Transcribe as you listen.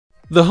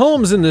The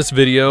homes in this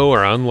video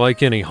are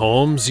unlike any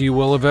homes you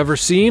will have ever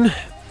seen,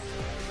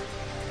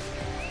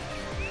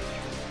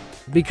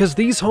 because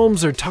these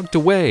homes are tucked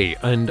away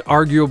and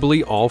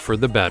arguably all for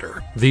the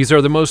better. These are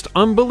the most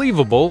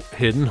unbelievable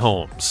hidden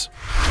homes.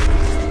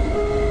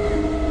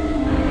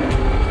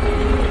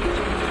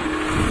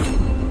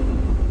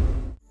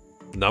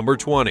 Number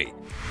 20.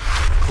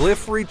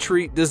 Cliff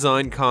Retreat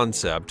Design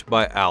Concept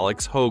by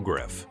Alex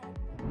Hogriff.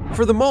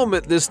 For the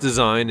moment, this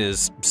design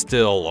is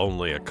still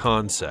only a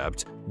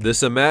concept.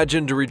 This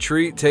imagined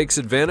retreat takes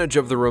advantage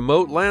of the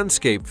remote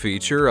landscape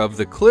feature of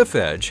the cliff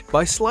edge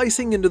by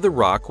slicing into the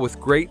rock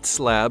with great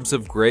slabs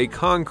of gray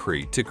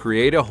concrete to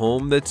create a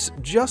home that's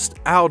just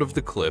out of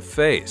the cliff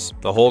face.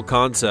 The whole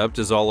concept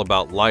is all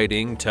about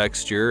lighting,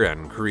 texture,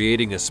 and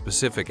creating a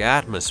specific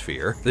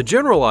atmosphere. The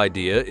general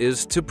idea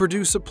is to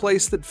produce a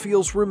place that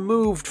feels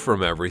removed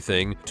from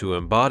everything to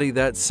embody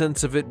that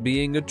sense of it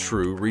being a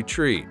true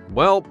retreat.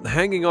 Well,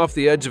 hanging off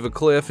the edge of a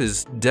cliff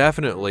is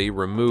definitely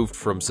removed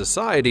from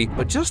society,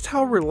 but just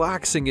how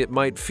relaxing it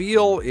might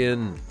feel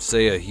in,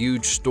 say, a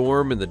huge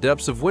storm in the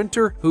depths of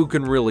winter, who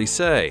can really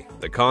say?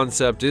 The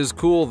concept is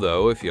cool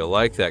though if you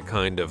like that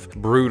kind of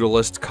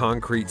brutalist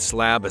concrete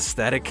slab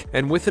aesthetic,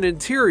 and with an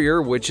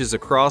interior which is a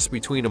cross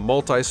between a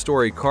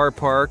multi-story car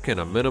park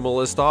and a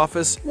minimalist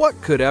office, what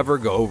could ever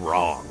go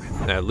wrong?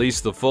 At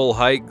least the full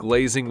height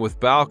glazing with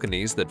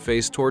balconies that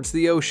face towards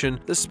the ocean,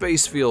 the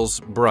space feels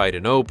bright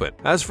and open.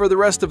 As for the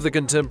rest of the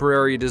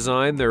contemporary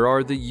design, there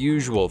are the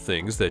usual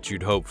things that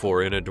you'd hope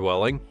for in a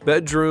dwelling: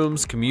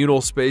 bedrooms, communal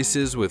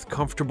spaces with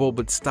comfortable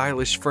but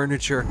stylish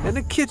furniture, and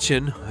a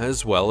kitchen,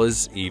 as well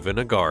as even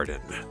a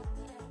garden.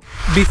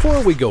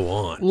 Before we go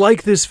on,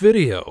 like this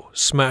video,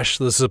 smash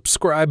the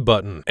subscribe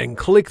button, and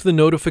click the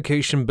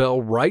notification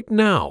bell right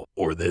now,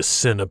 or this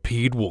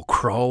centipede will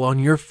crawl on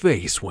your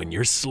face when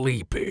you're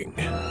sleeping.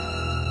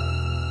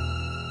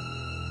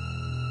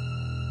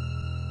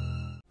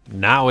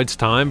 Now it's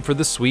time for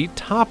the sweet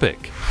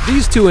topic.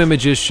 These two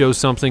images show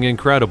something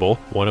incredible,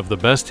 one of the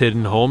best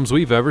hidden homes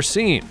we've ever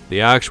seen.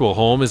 The actual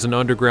home is an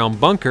underground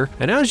bunker,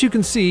 and as you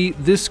can see,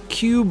 this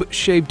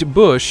cube-shaped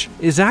bush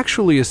is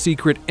actually a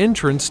secret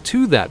entrance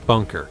to that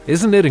bunker.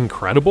 Isn't it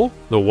incredible?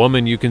 The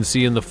woman you can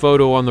see in the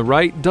photo on the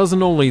right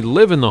doesn't only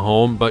live in the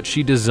home, but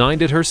she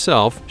designed it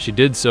herself. She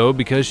did so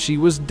because she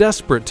was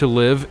desperate to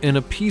live in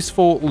a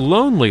peaceful,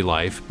 lonely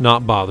life,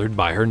 not bothered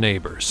by her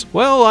neighbors.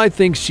 Well, I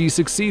think she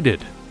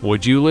succeeded.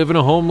 Would you live in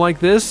a home like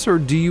this, or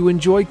do you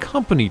enjoy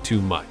company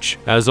too much?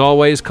 As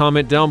always,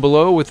 comment down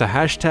below with the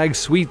hashtag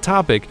sweet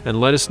topic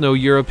and let us know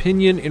your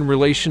opinion in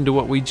relation to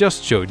what we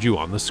just showed you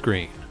on the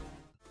screen.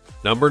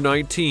 Number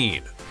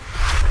 19.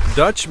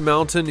 Dutch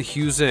Mountain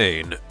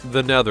Huisijn,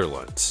 the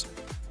Netherlands.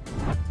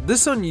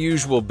 This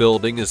unusual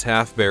building is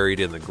half buried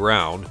in the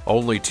ground.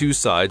 Only two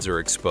sides are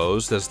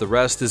exposed, as the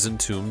rest is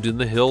entombed in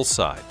the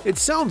hillside. It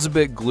sounds a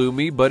bit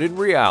gloomy, but in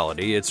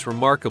reality it's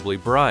remarkably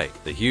bright.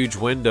 The huge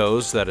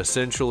windows that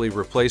essentially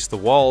replace the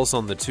walls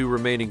on the two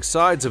remaining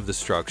sides of the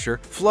structure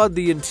flood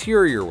the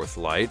interior with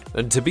light,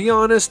 and to be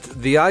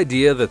honest, the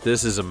idea that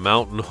this is a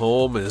mountain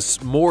home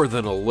is more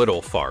than a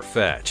little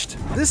far-fetched.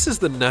 This is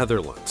the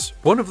Netherlands,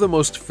 one of the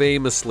most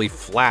famously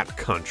flat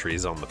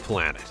countries on the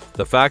planet.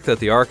 The fact that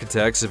the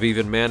architects have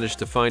even managed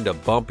to find a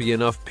bumpy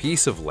enough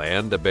piece of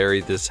land to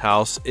bury this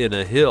house in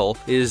a hill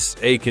is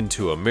akin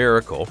to a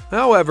miracle.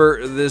 However,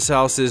 this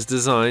house is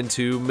designed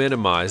to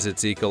minimize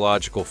its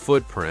ecological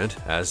footprint,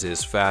 as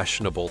is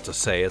fashionable to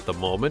say at the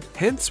moment,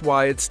 hence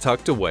why it's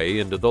tucked away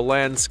into the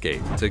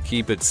landscape to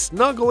keep it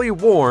snugly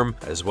warm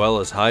as well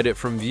as hide it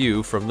from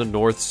view from the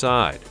north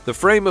side. The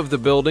frame of the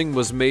building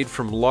was made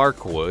from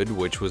larch wood,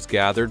 which was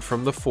gathered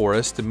from the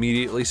forest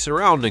immediately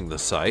surrounding the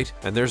site,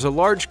 and there's a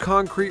large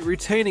concrete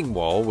retaining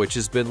wall which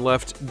has been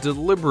left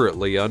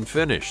deliberately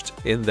unfinished,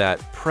 in that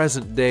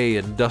present-day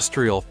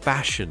industrial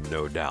fashion,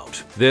 no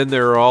doubt. Then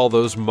there are all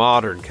those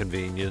modern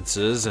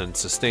conveniences and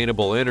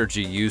sustainable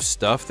energy use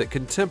stuff that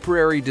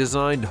contemporary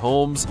designed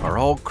homes are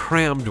all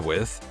crammed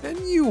with, and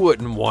you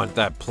wouldn't want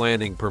that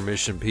planning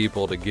permission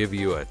people to give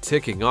you a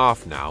ticking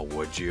off now,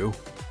 would you?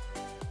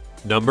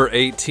 Number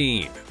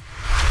 18.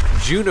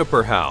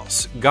 Juniper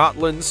House,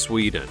 Gotland,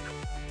 Sweden.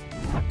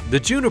 The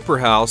Juniper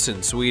House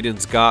in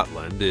Sweden's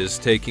Gotland is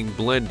taking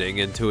blending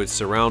into its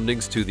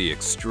surroundings to the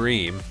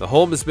extreme. The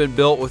home has been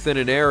built within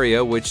an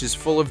area which is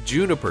full of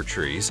juniper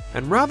trees,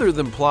 and rather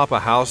than plop a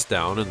house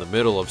down in the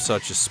middle of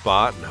such a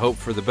spot and hope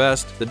for the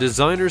best, the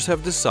designers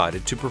have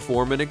decided to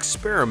perform an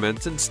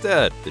experiment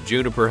instead. The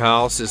Juniper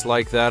House is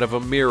like that of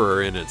a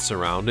mirror in its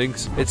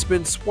surroundings. It's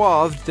been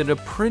swathed in a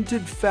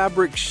printed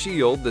fabric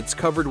shield that's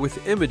covered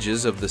with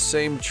images of the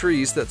same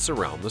trees that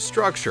surround the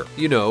structure.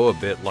 You know, a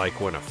bit like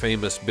when a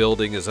famous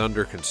building is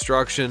under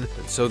construction,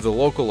 and so the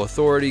local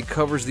authority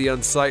covers the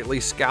unsightly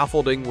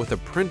scaffolding with a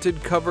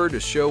printed cover to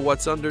show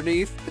what's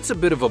underneath. It's a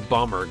bit of a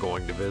bummer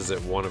going to visit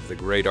one of the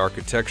great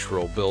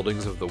architectural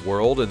buildings of the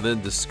world and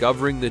then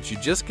discovering that you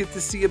just get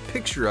to see a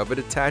picture of it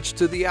attached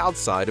to the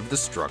outside of the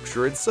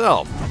structure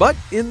itself. But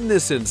in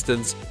this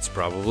instance, it's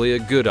probably a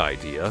good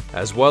idea.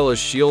 As well as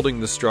shielding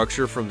the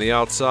structure from the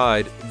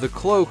outside, the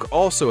cloak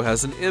also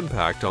has an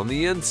impact on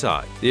the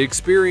inside. The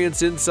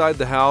experience inside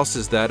the house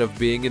is that of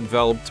being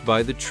enveloped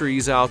by the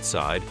trees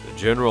outside. The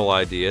general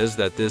idea is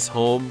that this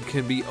home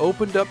can be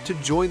opened up to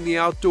join the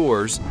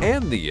outdoors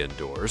and the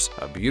indoors,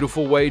 a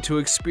beautiful way to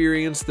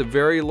experience the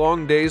very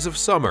long days of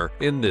summer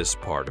in this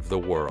part of the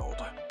world.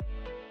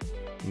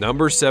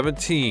 Number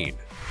 17.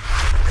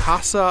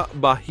 Casa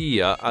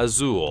Bahia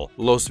Azul,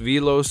 Los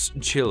Vilos,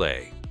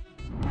 Chile.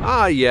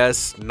 Ah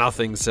yes,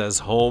 nothing says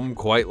home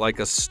quite like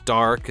a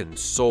stark and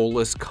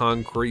soulless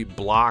concrete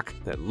block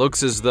that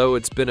looks as though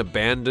it's been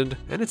abandoned,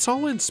 and it's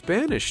all in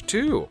Spanish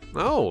too.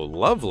 Oh,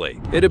 lovely.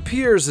 It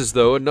appears as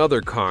though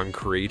another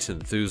concrete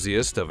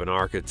enthusiast of an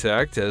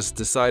architect has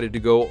decided to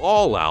go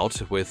all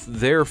out with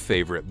their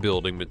favorite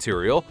building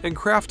material and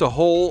craft a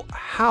whole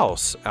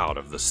house out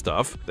of the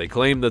stuff. They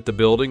claim that the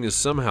building is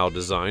somehow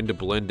designed to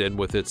blend in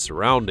with its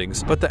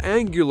surroundings, but the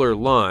angular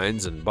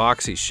lines and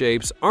boxy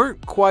shapes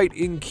aren't quite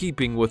in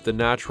keeping with the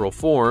natural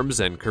forms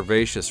and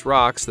curvaceous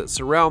rocks that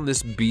surround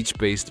this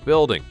beach-based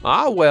building.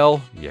 Ah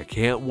well, you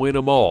can't win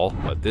them all,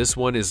 but this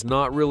one is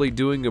not really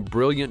doing a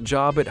brilliant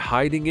job at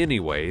hiding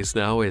anyways,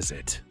 now is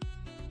it?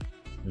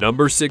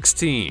 Number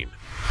 16.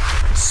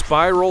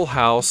 Spiral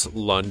House,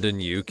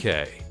 London,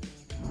 UK.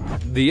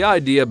 The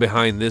idea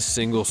behind this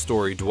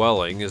single-story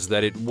dwelling is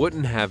that it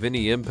wouldn't have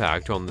any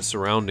impact on the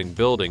surrounding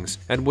buildings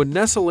and would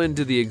nestle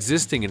into the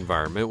existing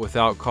environment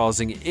without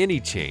causing any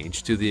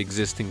change to the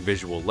existing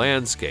visual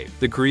landscape.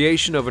 The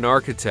creation of an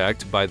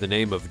architect by the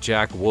name of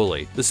Jack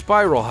Woolley, the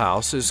Spiral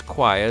House is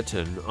quiet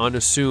and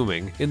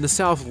unassuming in the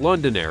South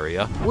London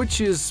area,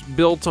 which is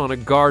built on a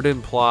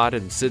garden plot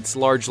and sits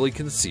largely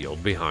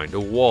concealed behind a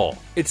wall.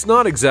 It's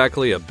not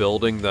exactly a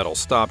building that'll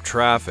stop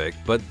traffic,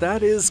 but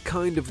that is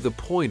kind of the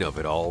point of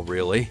it all,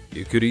 really.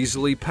 You could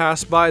easily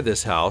pass by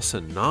this house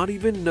and not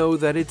even know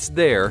that it's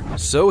there,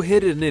 so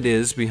hidden it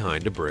is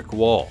behind a brick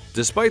wall.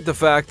 Despite the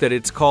fact that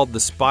it's called the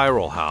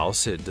Spiral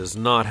House, it does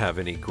not have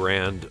any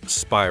grand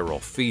spiral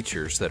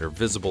features that are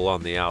visible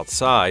on the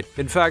outside.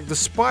 In fact, the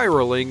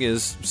spiraling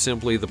is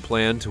simply the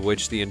plan to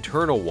which the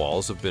internal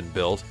walls have been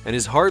built and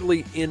is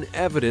hardly in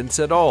evidence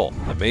at all.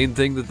 The main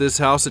thing that this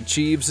house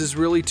achieves is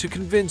really to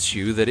convince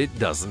you that it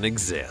doesn't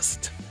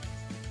exist.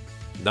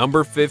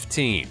 Number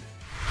 15.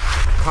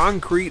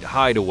 Concrete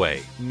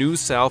Hideaway, New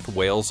South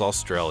Wales,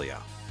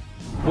 Australia.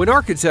 When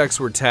architects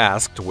were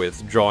tasked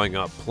with drawing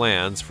up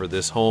plans for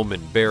this home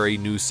in Barrie,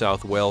 New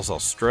South Wales,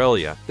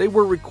 Australia, they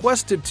were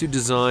requested to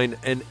design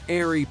an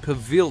airy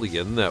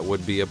pavilion that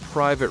would be a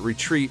private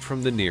retreat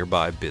from the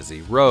nearby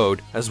busy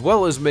road, as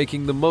well as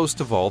making the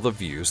most of all the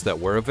views that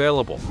were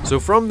available. So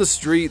from the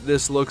street,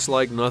 this looks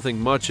like nothing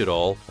much at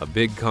all, a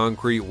big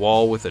concrete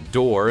wall with a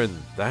door,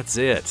 and that's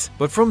it.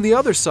 But from the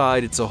other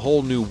side, it's a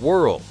whole new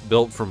world,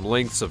 built from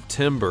lengths of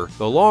timber.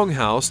 The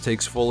longhouse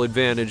takes full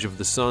advantage of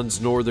the sun's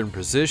northern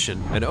position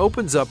and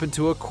opens up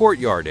into a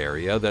courtyard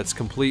area that's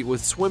complete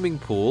with swimming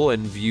pool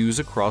and views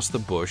across the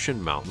bush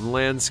and mountain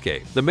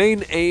landscape. The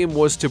main aim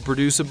was to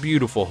produce a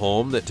beautiful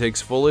home that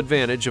takes full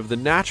advantage of the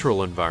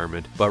natural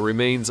environment but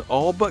remains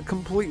all but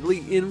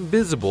completely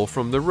invisible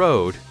from the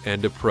road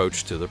and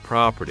approach to the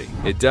property.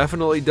 It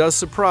definitely does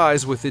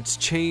surprise with its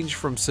change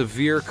from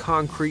severe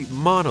concrete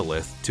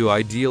monolith to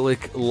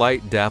idyllic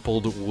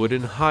light-dappled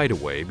wooden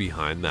hideaway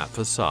behind that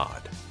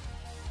facade.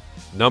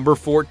 Number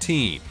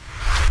 14.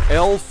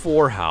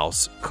 L4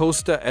 House,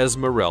 Costa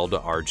Esmeralda,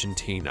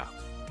 Argentina.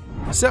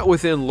 Set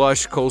within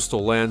lush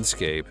coastal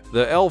landscape,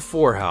 the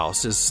L4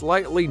 House is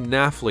slightly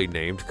naffly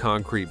named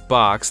concrete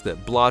box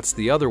that blots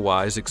the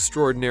otherwise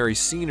extraordinary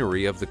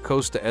scenery of the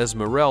Costa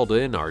Esmeralda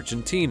in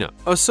Argentina.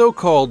 A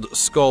so-called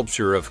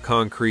sculpture of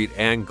concrete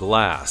and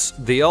glass,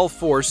 the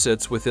L4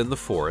 sits within the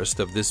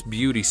forest of this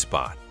beauty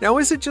spot. Now,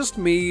 is it just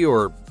me,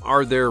 or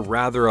are there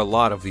rather a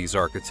lot of these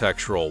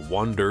architectural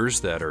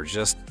wonders that are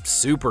just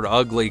super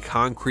ugly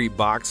concrete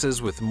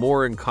boxes with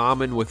more in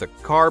common with a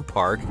car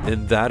park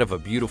than that of a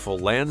beautiful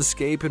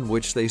landscape in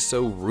which they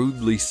so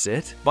rudely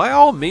sit? By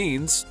all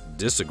means,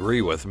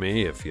 disagree with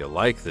me if you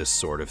like this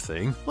sort of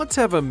thing. Let's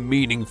have a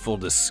meaningful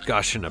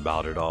discussion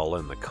about it all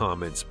in the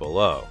comments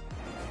below.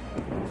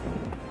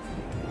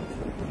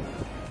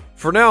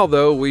 For now,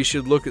 though, we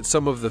should look at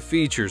some of the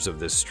features of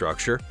this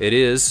structure. It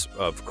is,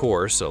 of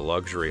course, a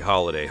luxury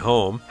holiday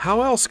home.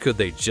 How else could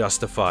they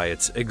justify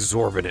its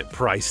exorbitant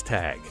price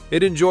tag?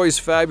 It enjoys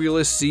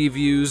fabulous sea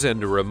views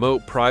and a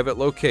remote private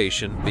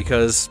location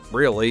because,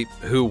 really,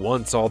 who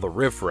wants all the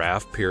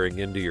riffraff peering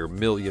into your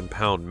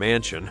million-pound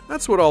mansion?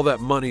 That's what all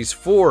that money's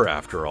for,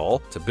 after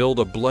all, to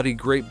build a bloody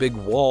great big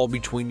wall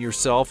between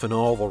yourself and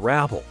all the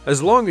rabble.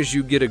 As long as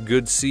you get a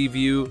good sea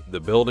view, the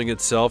building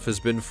itself has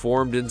been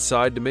formed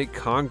inside to make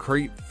concrete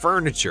concrete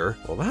furniture.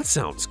 Well, that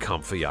sounds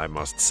comfy, I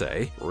must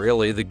say.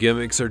 Really, the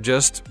gimmicks are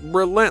just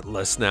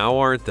relentless now,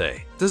 aren't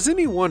they? Does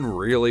anyone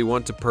really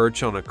want to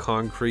perch on a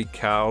concrete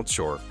couch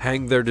or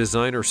hang their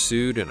designer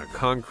suit in a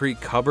concrete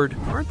cupboard?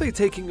 Aren't they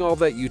taking all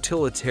that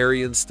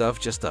utilitarian stuff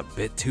just a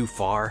bit too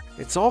far?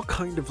 It's all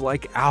kind of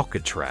like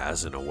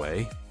Alcatraz in a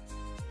way.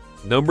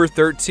 Number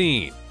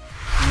 13.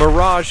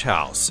 Mirage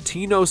House,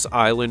 Tinos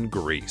Island,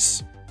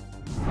 Greece.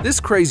 This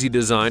crazy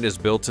design is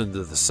built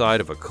into the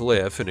side of a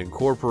cliff and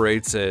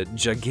incorporates a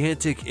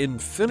gigantic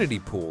infinity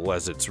pool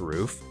as its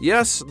roof.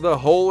 Yes, the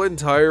whole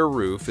entire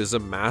roof is a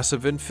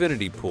massive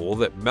infinity pool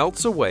that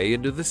melts away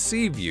into the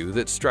sea view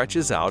that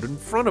stretches out in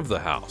front of the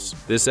house.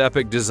 This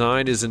epic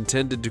design is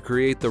intended to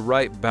create the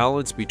right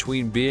balance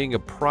between being a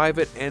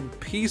private and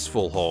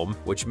peaceful home,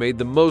 which made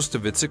the most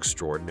of its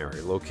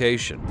extraordinary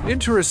location.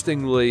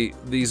 Interestingly,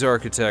 these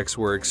architects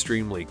were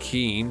extremely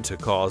keen to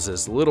cause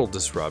as little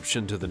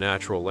disruption to the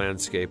natural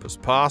landscape as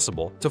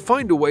possible to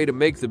find a way to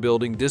make the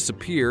building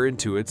disappear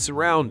into its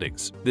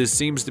surroundings. This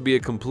seems to be a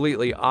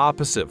completely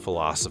opposite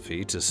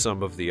philosophy to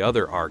some of the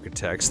other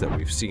architects that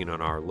we've seen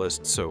on our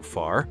list so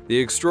far. The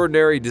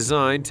extraordinary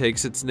design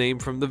takes its name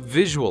from the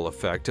visual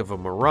effect of a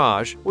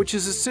mirage, which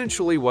is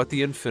essentially what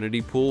the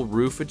infinity pool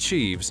roof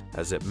achieves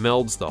as it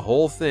melds the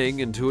whole thing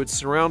into its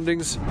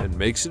surroundings and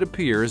makes it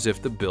appear as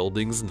if the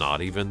building's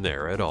not even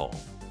there at all.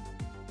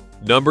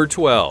 Number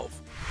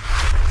 12.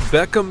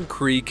 Beckham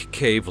Creek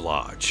Cave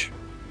Lodge.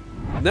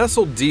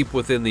 Nestled deep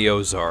within the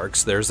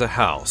Ozarks, there's a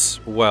house,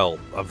 well,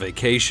 a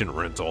vacation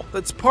rental,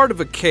 that's part of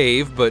a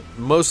cave but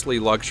mostly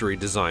luxury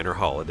designer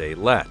holiday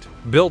let.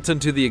 Built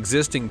into the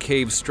existing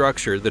cave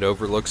structure that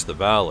overlooks the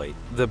valley,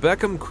 the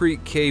Beckham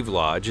Creek Cave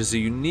Lodge is a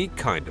unique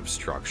kind of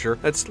structure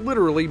that's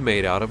literally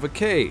made out of a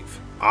cave.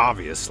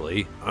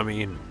 Obviously, I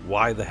mean,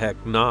 why the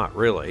heck not,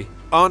 really?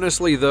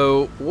 Honestly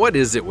though, what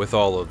is it with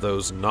all of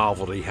those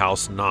novelty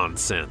house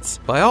nonsense?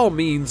 By all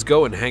means,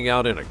 go and hang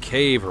out in a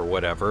cave or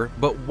whatever,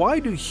 but why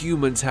do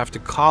humans have to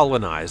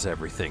colonize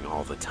everything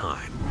all the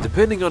time?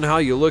 Depending on how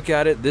you look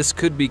at it, this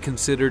could be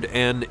considered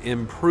an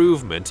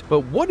improvement,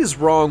 but what is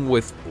wrong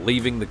with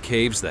leaving the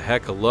caves the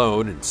heck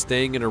alone and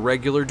staying in a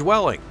regular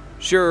dwelling?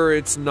 Sure,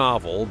 it's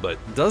novel, but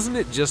doesn't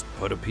it just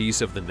put a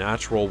piece of the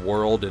natural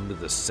world into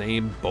the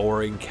same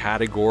boring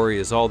category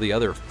as all the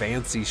other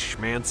fancy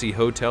schmancy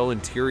hotel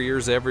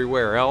interiors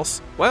everywhere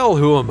else? Well,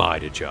 who am I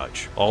to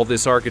judge? All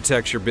this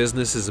architecture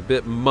business is a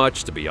bit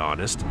much, to be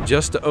honest.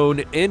 Just to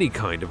own any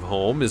kind of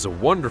home is a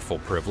wonderful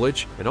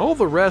privilege, and all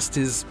the rest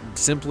is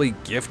simply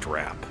gift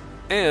wrap.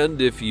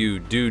 And if you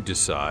do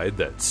decide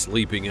that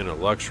sleeping in a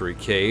luxury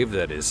cave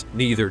that is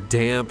neither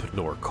damp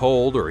nor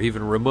cold or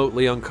even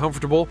remotely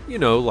uncomfortable, you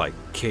know, like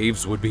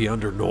caves would be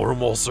under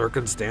normal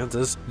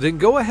circumstances, then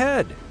go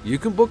ahead. You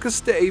can book a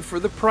stay for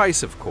the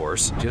price, of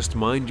course. Just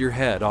mind your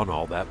head on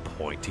all that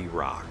pointy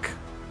rock.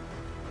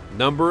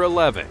 Number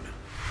 11.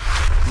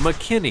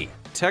 McKinney,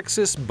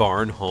 Texas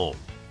Barn Home.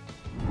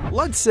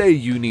 Let's say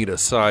you need a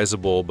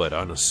sizable but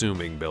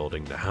unassuming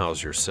building to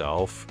house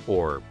yourself,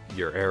 or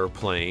your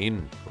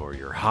airplane, or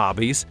your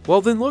hobbies.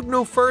 Well, then look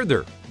no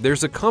further.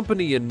 There's a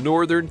company in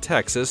northern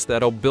Texas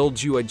that'll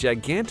build you a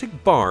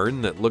gigantic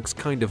barn that looks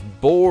kind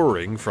of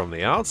boring from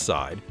the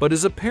outside, but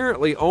is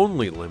apparently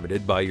only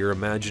limited by your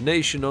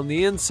imagination on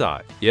the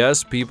inside.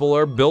 Yes, people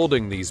are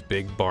building these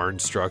big barn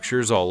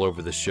structures all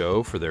over the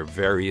show for their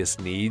various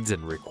needs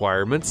and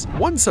requirements.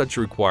 One such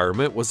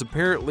requirement was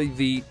apparently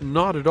the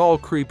not at all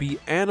creepy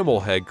animal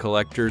head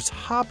collector's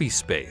hobby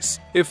space.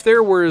 If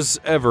there was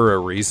ever a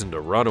reason to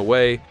run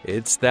away,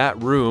 it's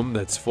that room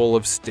that's full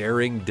of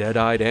staring,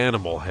 dead-eyed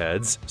animal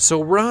heads.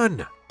 So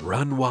run!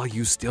 Run while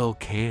you still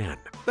can.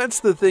 That's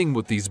the thing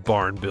with these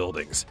barn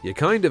buildings. You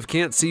kind of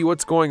can't see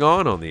what's going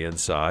on the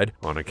inside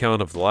on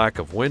account of the lack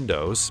of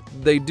windows.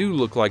 They do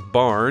look like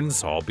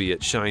barns,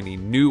 albeit shiny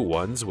new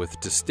ones with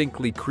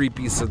distinctly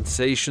creepy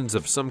sensations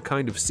of some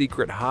kind of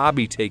secret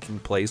hobby taking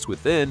place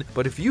within.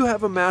 But if you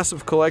have a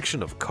massive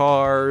collection of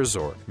cars,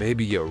 or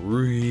maybe you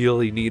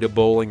really need a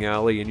bowling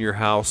alley in your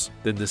house,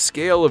 then the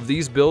scale of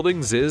these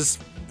buildings is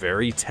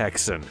very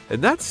Texan.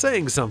 And that's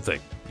saying something.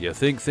 You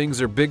think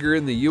things are bigger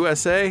in the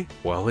USA?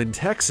 Well, in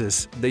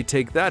Texas, they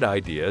take that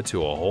idea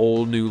to a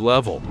whole new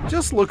level.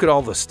 Just look at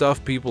all the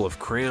stuff people have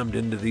crammed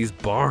into these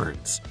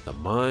barns. The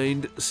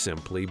mind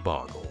simply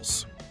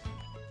boggles.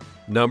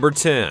 Number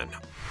 10.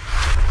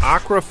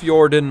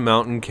 Akrafjorden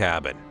Mountain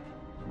Cabin.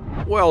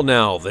 Well,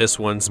 now, this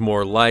one's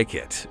more like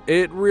it.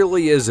 It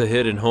really is a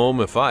hidden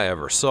home if I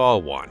ever saw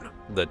one.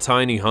 The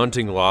tiny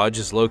hunting lodge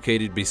is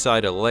located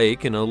beside a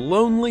lake in a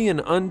lonely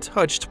and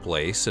untouched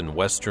place in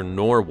western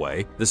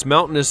Norway. This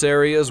mountainous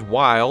area is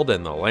wild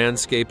and the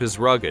landscape is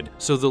rugged,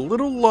 so the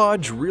little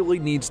lodge really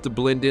needs to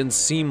blend in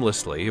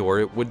seamlessly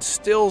or it would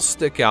still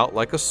stick out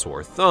like a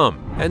sore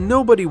thumb. And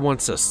nobody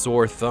wants a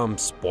sore thumb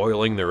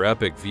spoiling their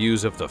epic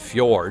views of the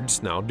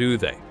fjords, now do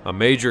they? A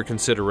major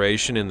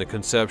consideration in the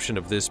conception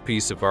of this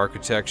piece of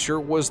architecture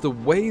was the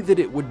way that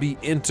it would be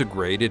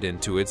integrated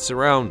into its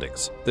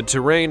surroundings. The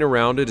terrain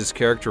around it is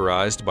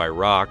characterized by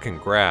rock and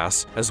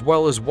grass, as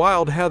well as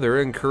wild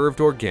heather and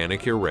curved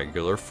organic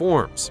irregular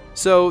forms.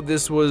 So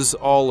this was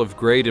all of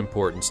great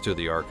importance to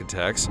the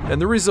architects,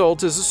 and the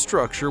result is a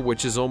structure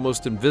which is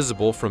almost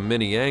invisible from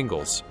many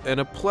angles,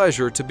 and a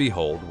pleasure to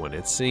behold when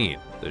it's seen.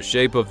 The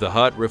shape of the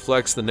hut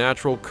reflects the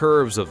natural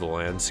curves of the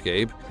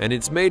landscape, and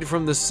it's made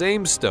from the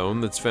same stone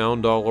that's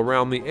found all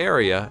around the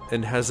area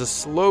and has a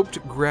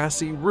sloped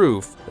grassy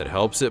roof that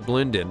helps it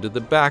blend into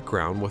the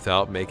background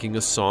without making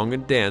a song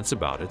and dance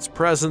about its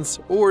presence,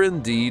 or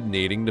indeed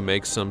needing to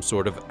make some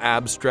sort of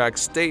abstract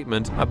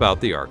statement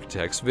about the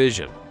architect's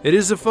vision. It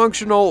is a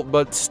functional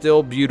but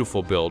still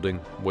beautiful building,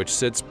 which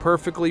sits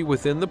perfectly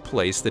within the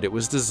place that it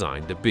was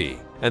designed to be.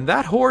 And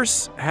that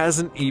horse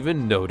hasn't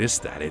even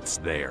noticed that it's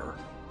there.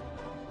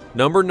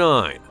 Number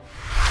 9.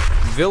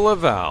 Villa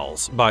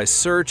Vals by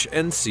Search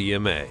and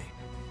CMA.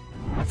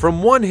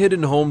 From one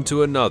hidden home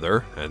to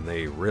another, and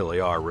they really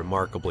are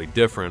remarkably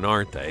different,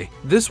 aren't they?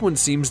 This one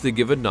seems to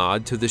give a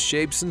nod to the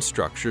shapes and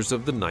structures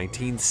of the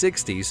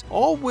 1960s,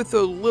 all with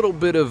a little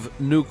bit of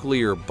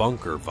nuclear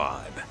bunker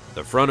vibe.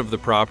 The front of the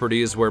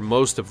property is where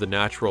most of the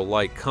natural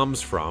light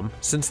comes from,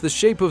 since the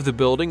shape of the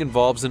building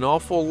involves an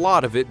awful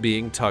lot of it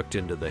being tucked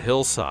into the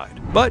hillside.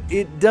 But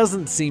it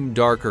doesn't seem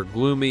dark or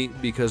gloomy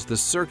because the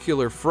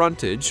circular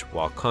frontage,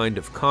 while kind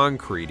of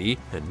concretey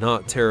and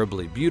not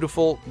terribly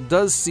beautiful,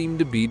 does seem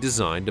to be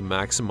designed to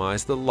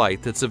maximize the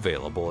light that's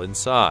available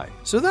inside.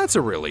 So that's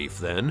a relief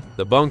then.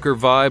 The bunker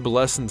vibe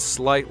lessens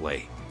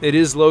slightly. It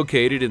is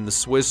located in the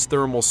Swiss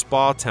thermal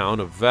spa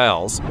town of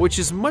Vals, which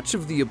is much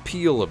of the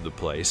appeal of the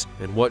place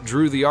and what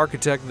drew the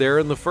architect there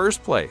in the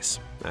first place.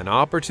 An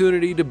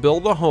opportunity to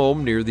build a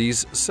home near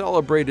these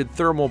celebrated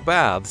thermal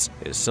baths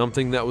is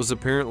something that was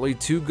apparently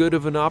too good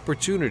of an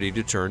opportunity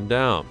to turn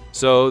down.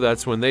 So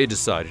that's when they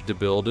decided to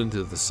build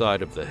into the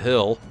side of the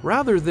hill,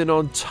 rather than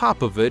on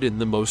top of it in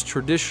the most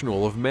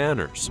traditional of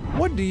manners.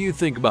 What do you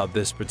think about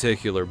this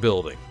particular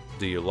building?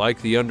 Do you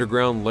like the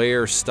underground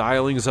layer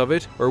stylings of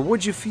it, or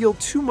would you feel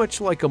too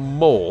much like a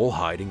mole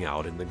hiding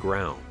out in the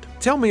ground?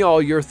 Tell me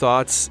all your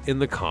thoughts in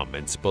the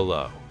comments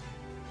below.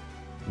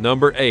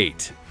 Number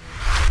 8.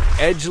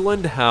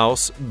 Edgeland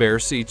House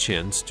Bercy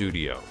Chin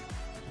Studio.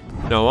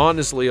 Now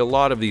honestly, a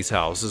lot of these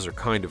houses are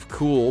kind of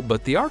cool,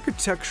 but the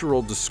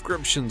architectural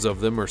descriptions of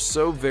them are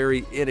so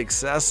very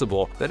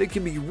inaccessible that it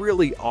can be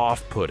really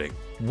off-putting.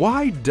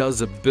 Why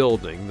does a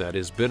building that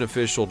is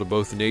beneficial to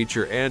both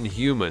nature and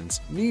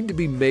humans need to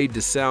be made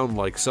to sound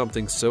like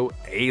something so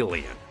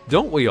alien?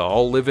 Don't we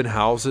all live in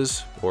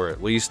houses? Or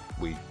at least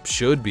we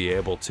should be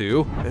able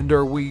to. And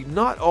are we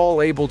not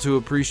all able to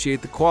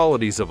appreciate the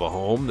qualities of a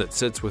home that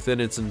sits within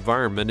its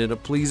environment in a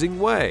pleasing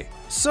way?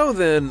 So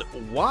then,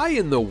 why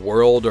in the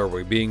world are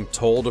we being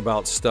told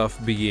about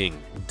stuff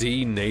being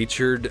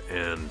denatured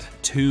and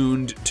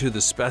tuned to the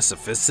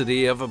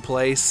specificity of a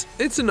place?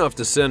 It's enough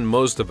to send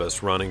most of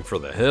us running for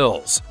the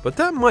hills, but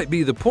that might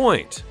be the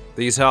point.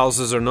 These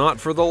houses are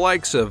not for the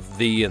likes of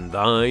thee and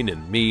thine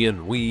and me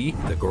and we,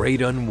 the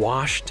great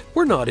unwashed.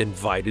 We're not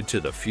invited to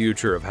the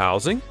future of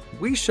housing.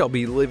 We shall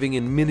be living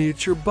in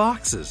miniature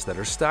boxes that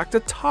are stacked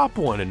atop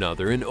one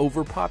another in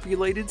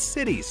overpopulated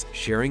cities,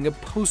 sharing a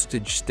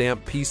postage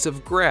stamp piece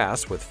of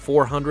grass with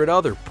 400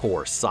 other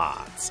poor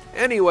sods.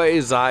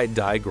 Anyways, I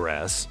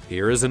digress.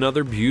 Here is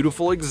another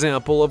beautiful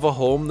example of a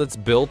home that's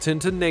built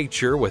into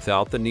nature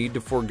without the need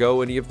to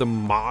forego any of the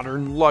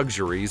modern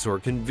luxuries or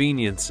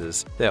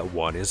conveniences that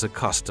one is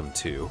accustomed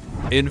to.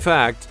 In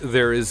fact,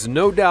 there is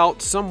no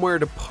doubt somewhere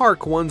to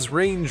park one's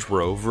Range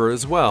Rover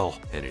as well,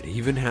 and it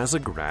even has a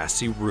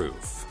grassy roof.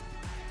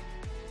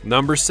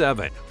 Number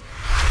 7.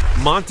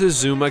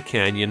 Montezuma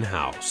Canyon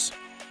House.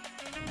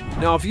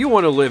 Now, if you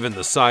want to live in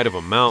the side of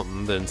a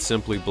mountain, then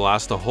simply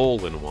blast a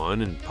hole in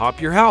one and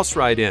pop your house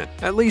right in.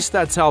 At least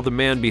that's how the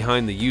man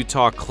behind the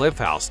Utah Cliff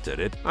House did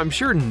it. I'm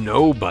sure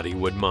nobody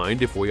would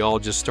mind if we all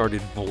just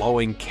started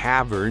blowing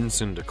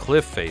caverns into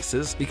cliff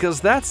faces,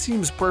 because that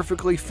seems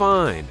perfectly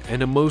fine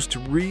and a most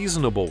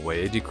reasonable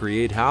way to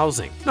create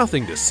housing.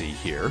 Nothing to see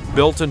here.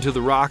 Built into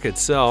the rock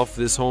itself,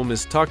 this home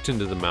is tucked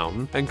into the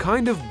mountain and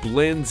kind of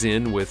blends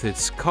in with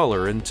its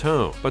color and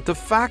tone. But the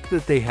fact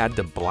that they had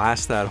to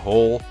blast that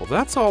hole, well,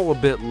 that's all a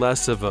bit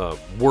less of a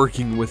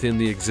working within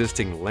the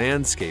existing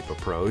landscape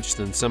approach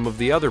than some of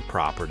the other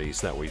properties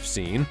that we've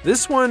seen.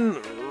 This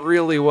one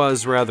really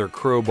was rather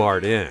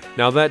crowbarred in.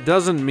 Now that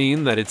doesn't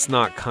mean that it's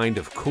not kind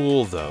of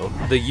cool though.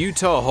 The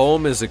Utah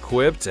home is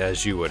equipped,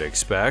 as you would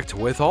expect,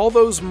 with all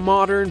those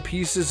modern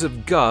pieces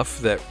of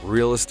guff that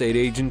real estate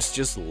agents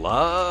just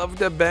love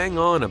to bang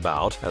on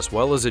about, as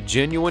well as a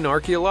genuine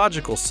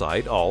archaeological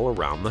site all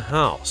around the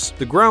house.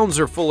 The grounds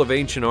are full of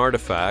ancient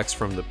artifacts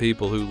from the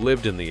people who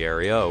lived in the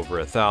area over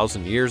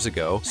 1,000 years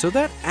ago, so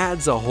that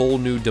adds a whole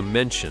new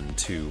dimension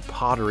to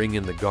pottering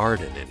in the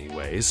garden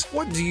anyways.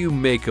 What do you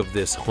make of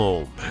this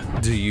home?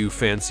 Do you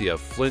fancy a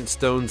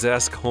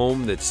Flintstones-esque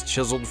home that's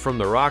chiseled from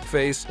the rock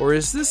face, or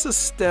is this a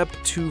step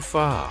too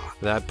far?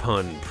 That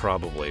pun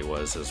probably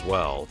was as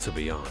well, to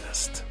be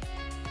honest.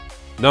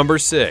 Number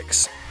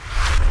 6.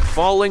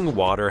 Falling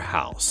Water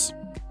House.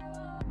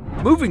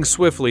 Moving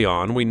swiftly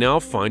on, we now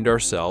find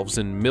ourselves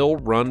in Mill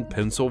Run,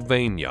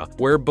 Pennsylvania,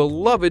 where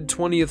beloved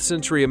 20th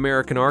century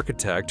American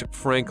architect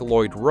Frank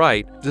Lloyd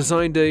Wright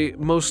designed a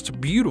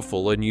most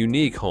beautiful and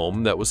unique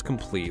home that was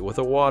complete with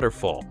a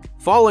waterfall.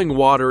 Falling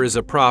Water is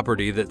a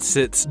property that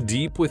sits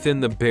deep within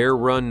the Bear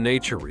Run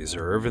Nature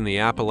Reserve in the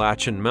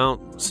Appalachian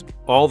Mountains.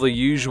 All the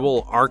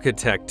usual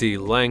architecty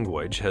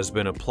language has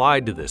been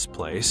applied to this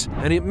place,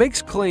 and it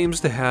makes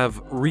claims to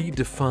have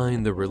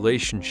redefined the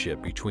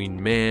relationship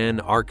between man,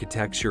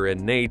 architecture,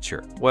 and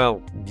nature.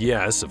 Well,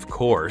 yes, of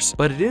course,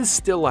 but it is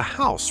still a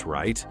house,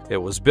 right? It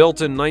was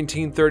built in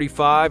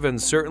 1935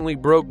 and certainly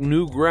broke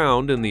new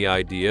ground in the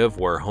idea of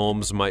where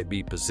homes might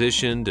be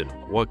positioned and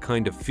what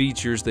kind of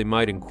features they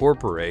might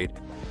incorporate.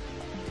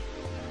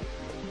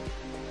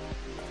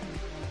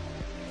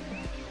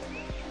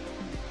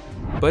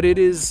 But it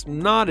is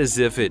not as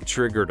if it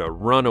triggered a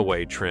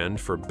runaway trend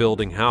for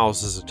building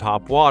houses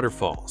atop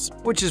waterfalls,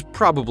 which is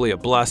probably a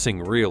blessing,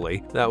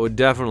 really. That would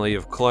definitely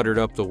have cluttered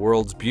up the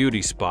world's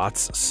beauty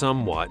spots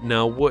somewhat,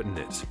 now wouldn't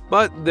it?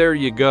 But there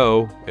you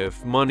go.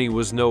 If money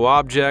was no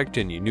object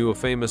and you knew a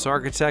famous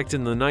architect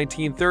in the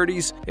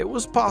 1930s, it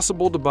was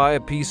possible to buy a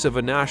piece of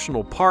a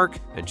national park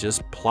and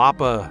just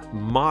plop a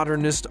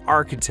modernist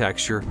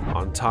architecture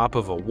on top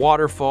of a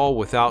waterfall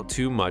without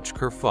too much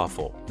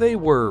kerfuffle. They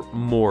were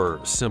more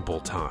simple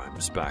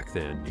times back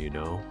then, you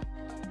know.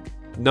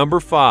 Number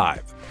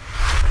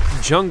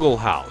 5. Jungle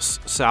House,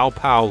 Sao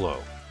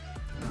Paulo.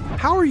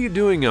 How are you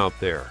doing out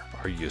there?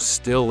 Are you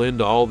still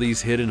into all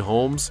these hidden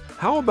homes?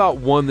 How about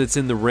one that's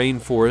in the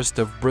rainforest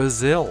of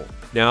Brazil?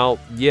 Now,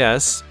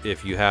 yes,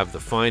 if you have the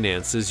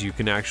finances, you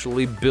can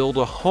actually build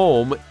a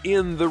home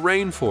in the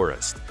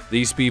rainforest.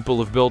 These people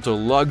have built a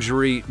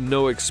luxury,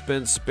 no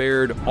expense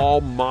spared,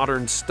 all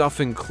modern stuff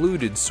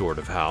included sort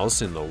of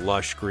house in the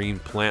lush green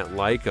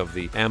plant-like of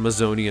the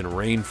Amazonian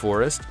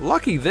rainforest.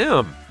 Lucky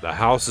them! The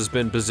house has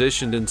been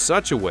positioned in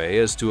such a way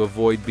as to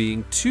avoid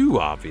being too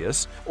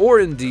obvious,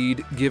 or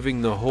indeed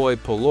giving the hoi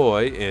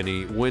polloi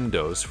any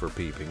windows for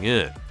peeping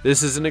in.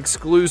 This is an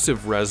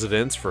exclusive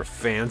residence for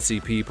fancy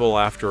people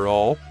after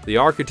all. The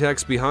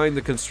architects behind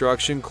the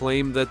construction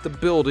claim that the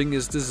building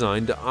is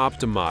designed to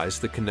optimize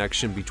the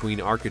connection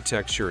between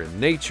architecture and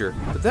nature,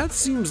 but that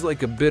seems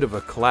like a bit of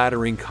a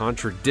clattering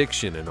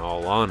contradiction in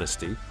all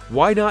honesty.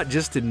 Why not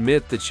just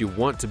admit that you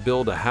want to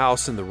build a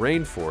house in the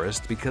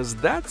rainforest because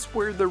that's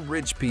where the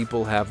rich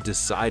people have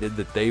decided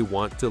that they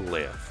want to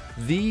live?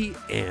 The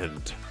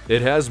end.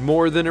 It has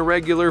more than a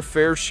regular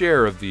fair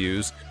share of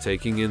views,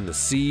 taking in the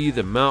sea,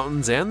 the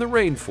mountains, and the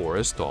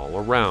rainforest all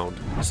around.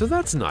 So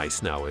that's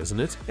nice now, isn't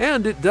it?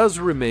 And it does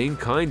remain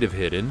kind of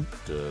hidden,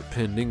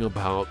 depending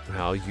about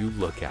how you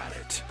look at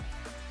it.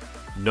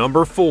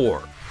 Number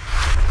 4.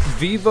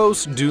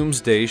 Vivos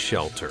Doomsday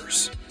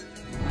Shelters.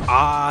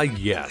 Ah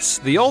yes,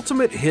 the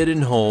ultimate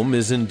hidden home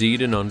is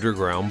indeed an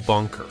underground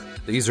bunker.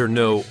 These are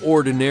no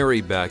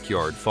ordinary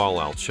backyard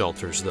fallout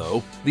shelters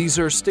though. These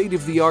are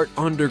state-of-the-art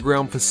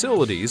underground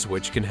facilities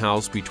which can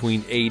house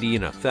between 80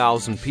 and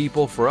 1,000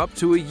 people for up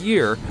to a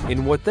year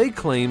in what they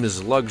claim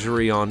is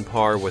luxury on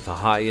par with a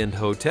high-end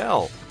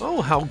hotel.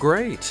 Oh, how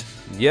great!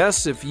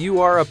 Yes, if you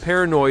are a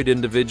paranoid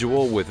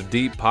individual with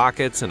deep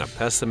pockets and a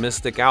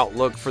pessimistic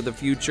outlook for the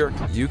future,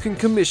 you can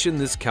commission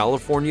this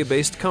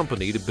California-based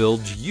company to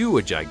build you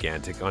a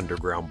gigantic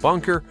underground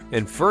bunker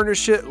and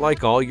furnish it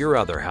like all your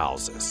other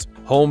houses.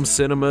 Home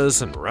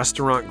cinemas and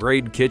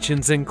restaurant-grade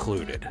kitchens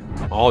included.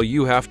 All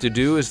you have to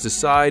do is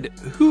decide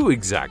who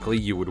exactly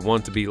you would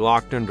want to be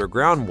locked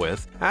underground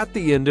with at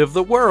the end of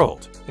the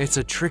world. It's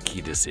a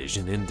tricky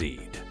decision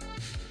indeed.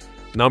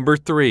 Number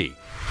 3.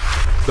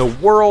 The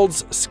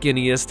world's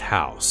skinniest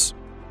house.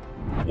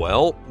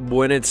 Well,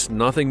 when it's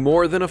nothing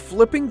more than a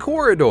flipping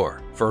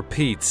corridor. For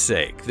Pete's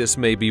sake, this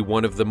may be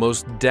one of the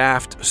most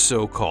daft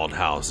so-called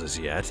houses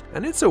yet,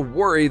 and it's a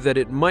worry that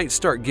it might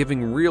start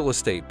giving real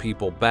estate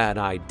people bad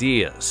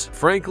ideas.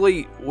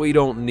 Frankly, we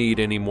don't need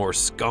any more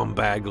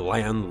scumbag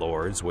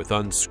landlords with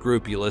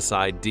unscrupulous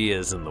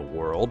ideas in the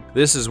world.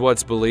 This is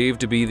what's believed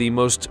to be the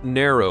most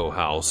narrow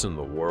house in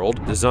the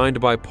world. Designed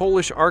by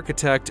Polish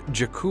architect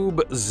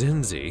Jakub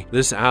Zinzi,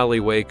 this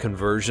alleyway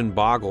conversion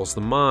boggles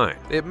the mind.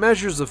 It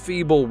measures a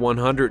feeble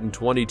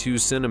 122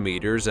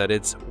 centimeters at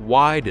its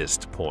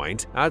widest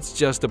point. That's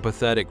just a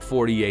pathetic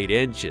 48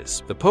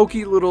 inches. The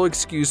pokey little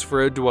excuse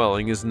for a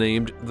dwelling is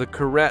named the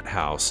Karet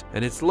House,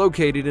 and it's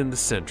located in the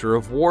center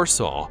of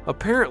Warsaw,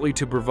 apparently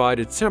to provide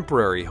a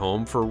temporary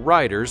home for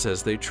writers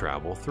as they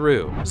travel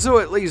through. So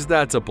at least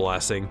that's a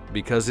blessing,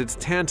 because it's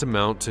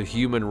tantamount to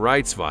human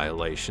rights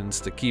violations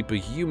to keep a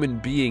human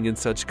being in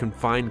such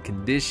confined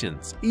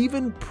conditions.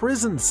 Even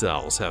prison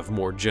cells have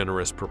more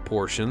generous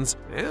proportions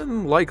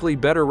and likely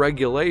better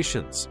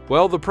regulations.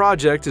 Well, the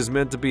project is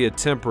meant to be a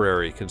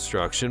temporary construction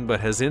construction but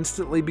has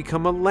instantly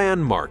become a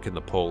landmark in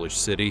the Polish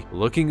city,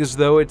 looking as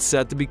though it's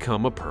set to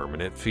become a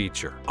permanent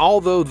feature.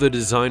 Although the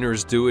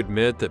designers do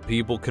admit that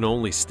people can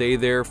only stay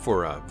there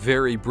for a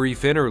very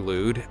brief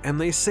interlude, and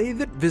they say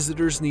that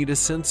visitors need a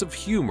sense of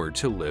humor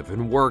to live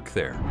and work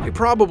there. They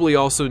probably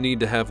also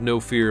need to have no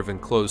fear of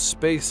enclosed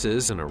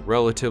spaces and a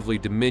relatively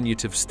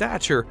diminutive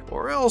stature,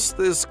 or else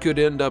this could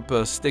end up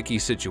a sticky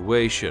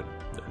situation.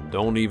 And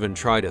don't even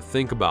try to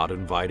think about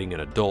inviting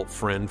an adult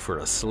friend for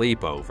a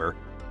sleepover.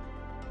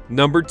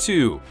 Number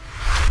 2.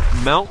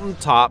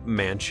 Mountaintop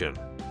Mansion.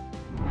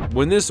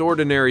 When this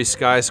ordinary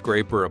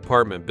skyscraper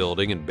apartment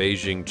building in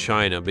Beijing,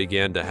 China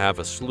began to have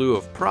a slew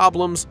of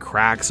problems,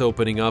 cracks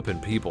opening up in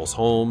people's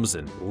homes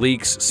and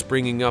leaks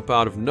springing up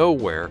out of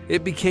nowhere,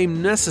 it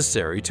became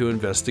necessary to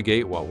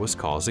investigate what was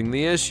causing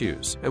the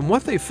issues. And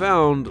what they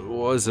found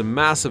was a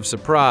massive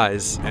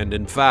surprise, and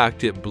in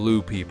fact it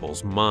blew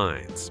people's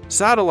minds.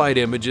 Satellite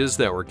images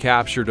that were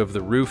captured of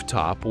the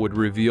rooftop would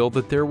reveal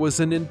that there was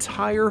an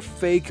entire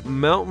fake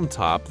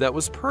mountaintop that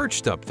was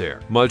perched up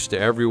there. Much to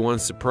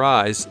everyone's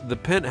surprise,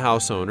 the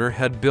penthouse owner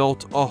had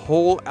built a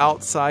whole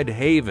outside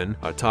haven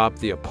atop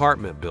the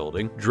apartment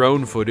building.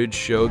 Drone footage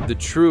showed the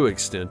true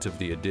extent of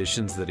the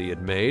additions that he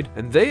had made,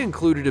 and they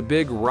included a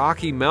big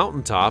rocky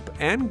mountaintop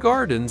and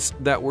gardens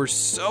that were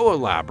so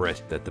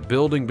elaborate that the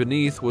building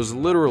beneath was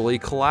literally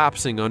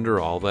collapsing under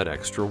all that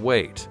extra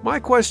weight. My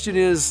question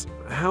is,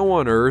 how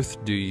on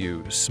earth do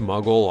you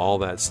smuggle all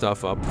that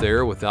stuff up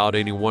there without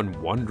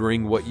anyone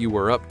wondering what you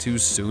were up to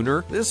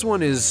sooner? This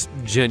one is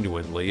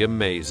genuinely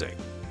amazing.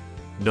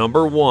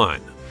 Number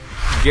 1.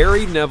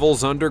 Gary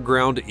Neville's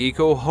underground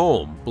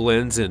eco-home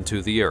blends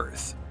into the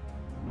earth.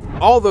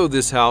 Although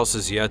this house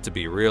is yet to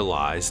be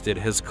realized, it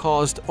has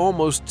caused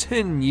almost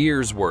 10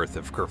 years' worth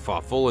of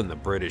kerfuffle in the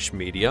British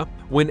media.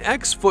 When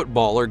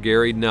ex-footballer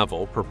Gary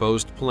Neville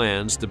proposed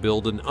plans to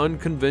build an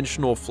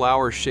unconventional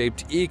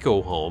flower-shaped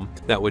eco-home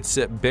that would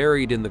sit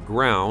buried in the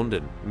ground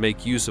and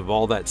make use of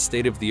all that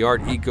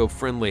state-of-the-art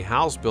eco-friendly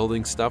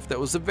house-building stuff that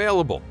was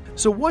available.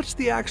 So what's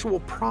the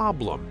actual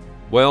problem?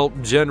 Well,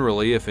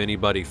 generally, if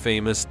anybody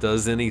famous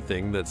does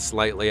anything that's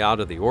slightly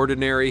out of the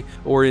ordinary,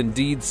 or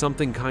indeed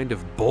something kind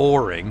of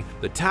boring,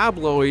 the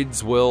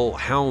tabloids will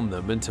hound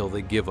them until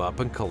they give up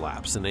and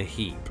collapse in a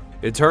heap.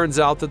 It turns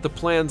out that the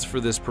plans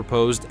for this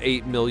proposed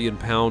 £8 million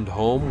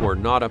home were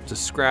not up to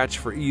scratch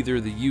for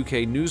either the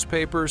UK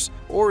newspapers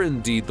or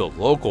indeed the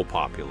local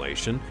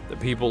population. The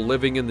people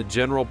living in the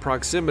general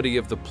proximity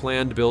of the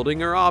planned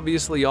building are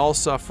obviously all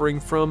suffering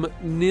from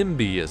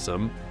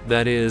NIMBYism,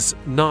 that is,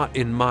 not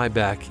in my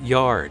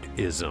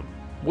backyard-ism,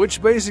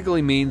 which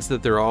basically means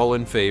that they're all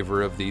in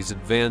favor of these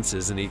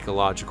advances in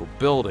ecological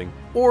building,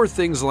 or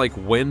things like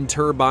wind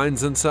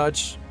turbines and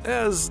such,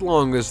 as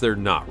long as they're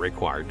not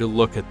required to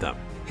look at them.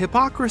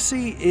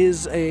 Hypocrisy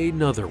is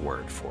another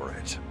word for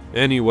it.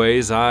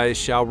 Anyways, I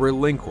shall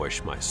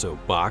relinquish my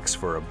soapbox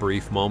for a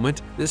brief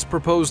moment. This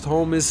proposed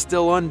home is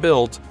still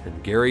unbuilt,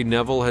 and Gary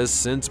Neville has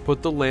since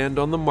put the land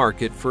on the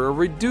market for a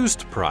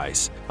reduced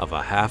price of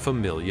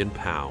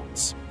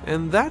 £500,000.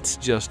 And that's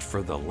just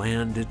for the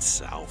land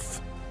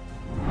itself.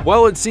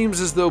 Well, it seems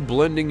as though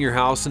blending your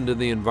house into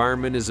the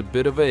environment is a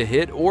bit of a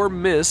hit or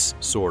miss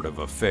sort of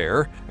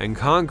affair, and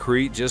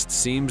concrete just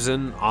seems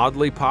an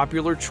oddly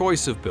popular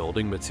choice of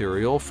building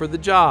material for the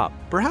job.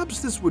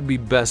 Perhaps this would be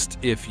best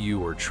if you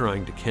were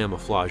trying to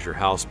camouflage your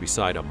house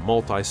beside a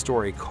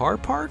multi-story car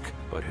park,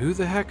 but who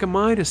the heck am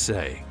I to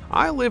say?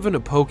 I live in a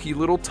pokey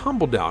little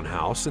tumble-down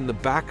house in the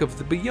back of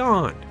the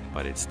beyond,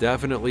 but it's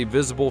definitely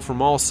visible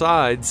from all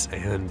sides,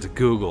 and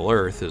Google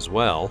Earth as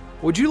well.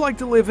 Would you like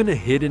to live in a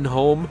hidden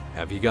home?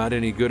 Have you got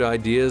any good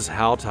ideas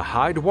how to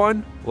hide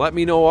one? Let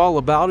me know all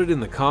about it in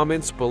the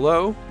comments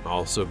below.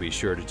 Also be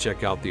sure to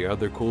check out the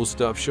other cool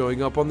stuff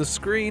showing up on the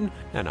screen,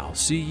 and I'll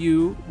see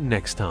you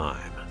next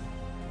time.